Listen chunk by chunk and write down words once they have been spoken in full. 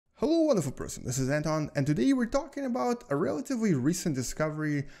Hello wonderful person, this is Anton, and today we're talking about a relatively recent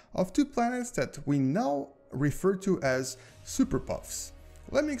discovery of two planets that we now refer to as super puffs.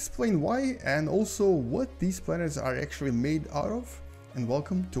 Let me explain why and also what these planets are actually made out of, and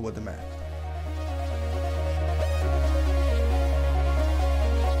welcome to What the Math.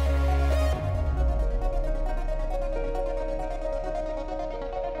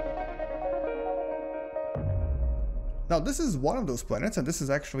 Now this is one of those planets, and this is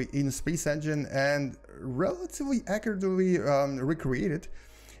actually in a space engine and relatively accurately recreated.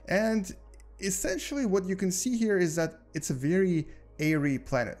 And essentially what you can see here is that it's a very airy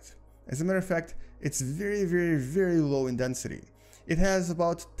planet. As a matter of fact, it's very low in density. It has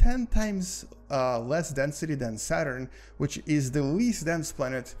about 10 times less density than Saturn, which is the least dense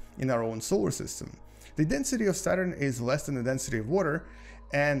planet in our own solar system. The density of Saturn is less than the density of water.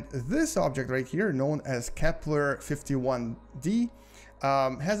 And this object right here, known as Kepler-51d,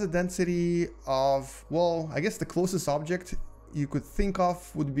 has a density of, well, I guess the closest object you could think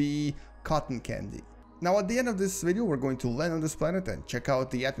of would be cotton candy. Now at the end of this video, we're going to land on this planet and check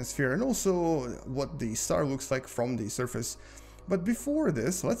out the atmosphere and also what the star looks like from the surface. But before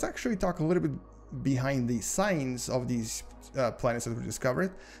this, let's actually talk a little bit behind the science of these planets that we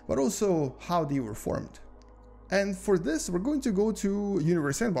discovered, but also how they were formed. And for this, we're going to go to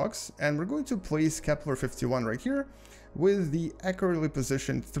Universe Sandbox and we're going to place Kepler-51 right here with the accurately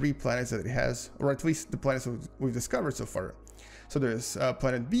positioned 3 planets that it has, or at least the planets we've discovered so far. So there's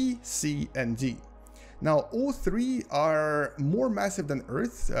planet B, C, and D. Now, all 3 are more massive than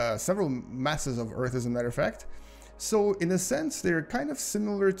Earth, several masses of Earth as a matter of fact. So in a sense, they're kind of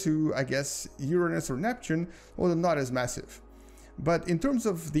similar to, I guess, Uranus or Neptune, although not as massive. But in terms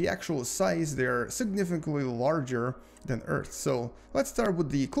of the actual size, they're significantly larger than Earth. So let's start with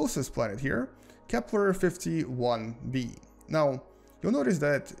the closest planet here, Kepler-51b. Now, you'll notice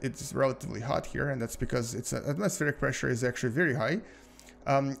that it's relatively hot here, and that's because its atmospheric pressure is actually very high.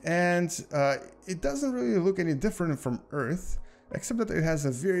 It doesn't really look any different from Earth, except that it has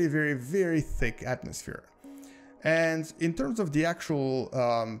a very thick atmosphere. And in terms of the actual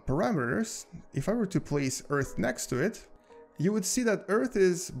parameters, if I were to place Earth next to it, you would see that Earth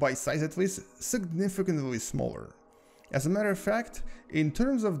is, by size at least, significantly smaller. As a matter of fact, in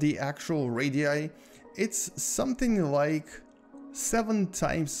terms of the actual radii, it's something like 7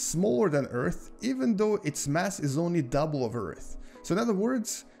 times smaller than Earth, even though its mass is only double of Earth. So in other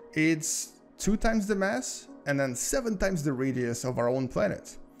words, it's 2 times the mass and then 7 times the radius of our own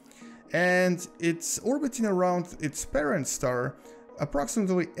planet. And it's orbiting around its parent star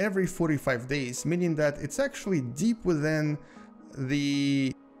approximately every 45 days, meaning that it's actually deep within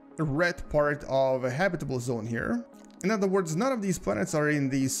the red part of a habitable zone here. In other words, none of these planets are in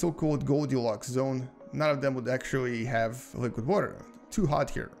the so-called Goldilocks zone. None of them would actually have liquid water. Too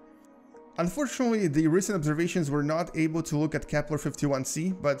hot here. Unfortunately, the recent observations were not able to look at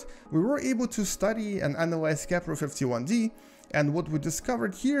Kepler-51c, but we were able to study and analyze Kepler-51d, and what we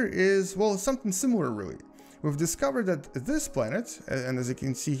discovered here is, well, something similar really. We've discovered that this planet, and as you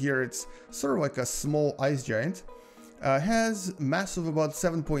can see here, it's sort of like a small ice giant, has mass of about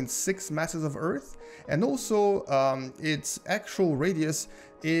 7.6 masses of Earth, and also its actual radius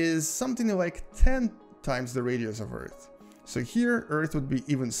is something like 10 times the radius of Earth. So here, Earth would be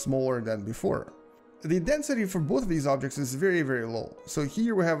even smaller than before. The density for both of these objects is very low. So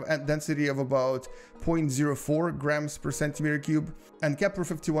here we have a density of about 0.04 grams per centimeter cube, and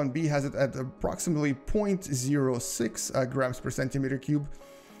Kepler-51b has it at approximately 0.06 grams per centimeter cube.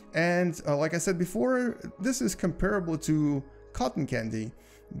 And like I said before, this is comparable to cotton candy,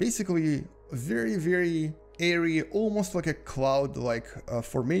 basically very airy, almost like a cloud-like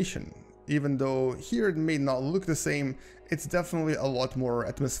formation. Even though here it may not look the same, it's definitely a lot more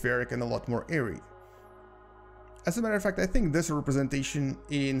atmospheric and a lot more airy. As a matter of fact, I think this representation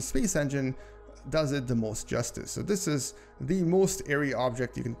in Space Engine does it the most justice. So this is the most airy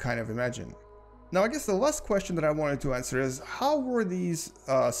object you can kind of imagine. Now I guess the last question that I wanted to answer is, how were these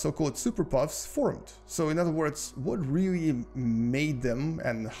so-called super puffs formed? So in other words, what really made them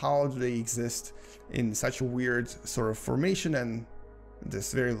and how do they exist in such a weird sort of formation and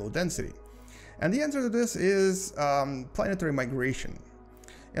this very low density? And the answer to this is planetary migration.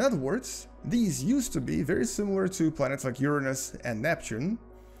 In other words, these used to be very similar to planets like Uranus and Neptune,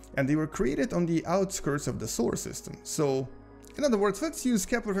 and they were created on the outskirts of the solar system. So, in other words, let's use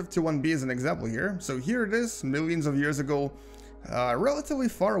Kepler-51b as an example here. So here it is, millions of years ago, relatively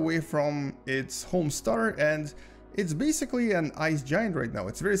far away from its home star, and it's basically an ice giant right now.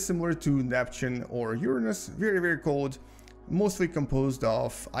 It's very similar to Neptune or Uranus, very cold, mostly composed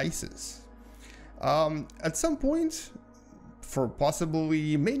of ices. At some point, for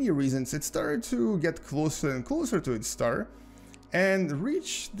possibly many reasons, it started to get closer and closer to its star and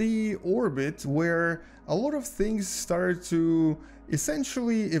reach the orbit where a lot of things started to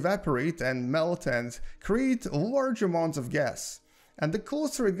essentially evaporate and melt and create large amounts of gas. And the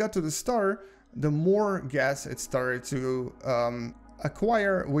closer it got to the star, the more gas it started to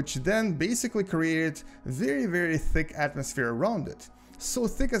acquire, which then basically created very, very thick atmosphere around it. So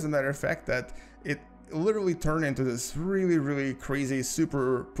thick, as a matter of fact, that it literally turned into this really, really crazy,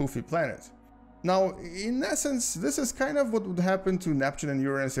 super poofy planet. Now, in essence, this is kind of what would happen to Neptune and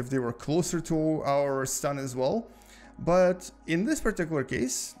Uranus if they were closer to our sun as well. But in this particular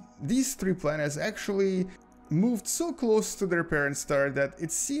case, these three planets actually moved so close to their parent star that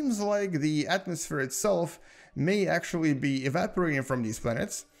it seems like the atmosphere itself may actually be evaporating from these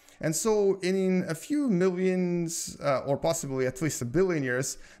planets. And so in a few millions, or possibly at least a billion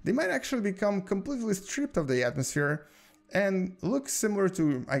years, they might actually become completely stripped of the atmosphere and look similar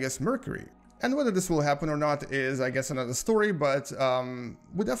to, I guess, Mercury. And whether this will happen or not is, I guess, another story, but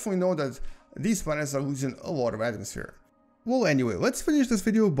we definitely know that these planets are losing a lot of atmosphere. Well, anyway, let's finish this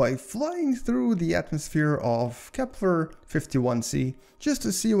video by flying through the atmosphere of Kepler 51c, just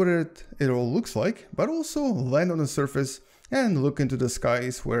to see what it all looks like, but also land on the surface and look into the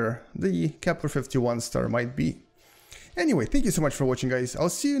skies where the Kepler 51 star might be. Anyway, thank you so much for watching, guys. I'll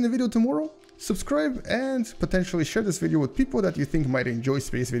see you in the video tomorrow. Subscribe and potentially share this video with people that you think might enjoy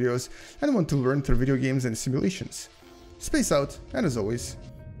space videos and want to learn through video games and simulations. Space out, and as always,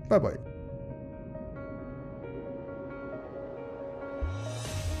 bye bye.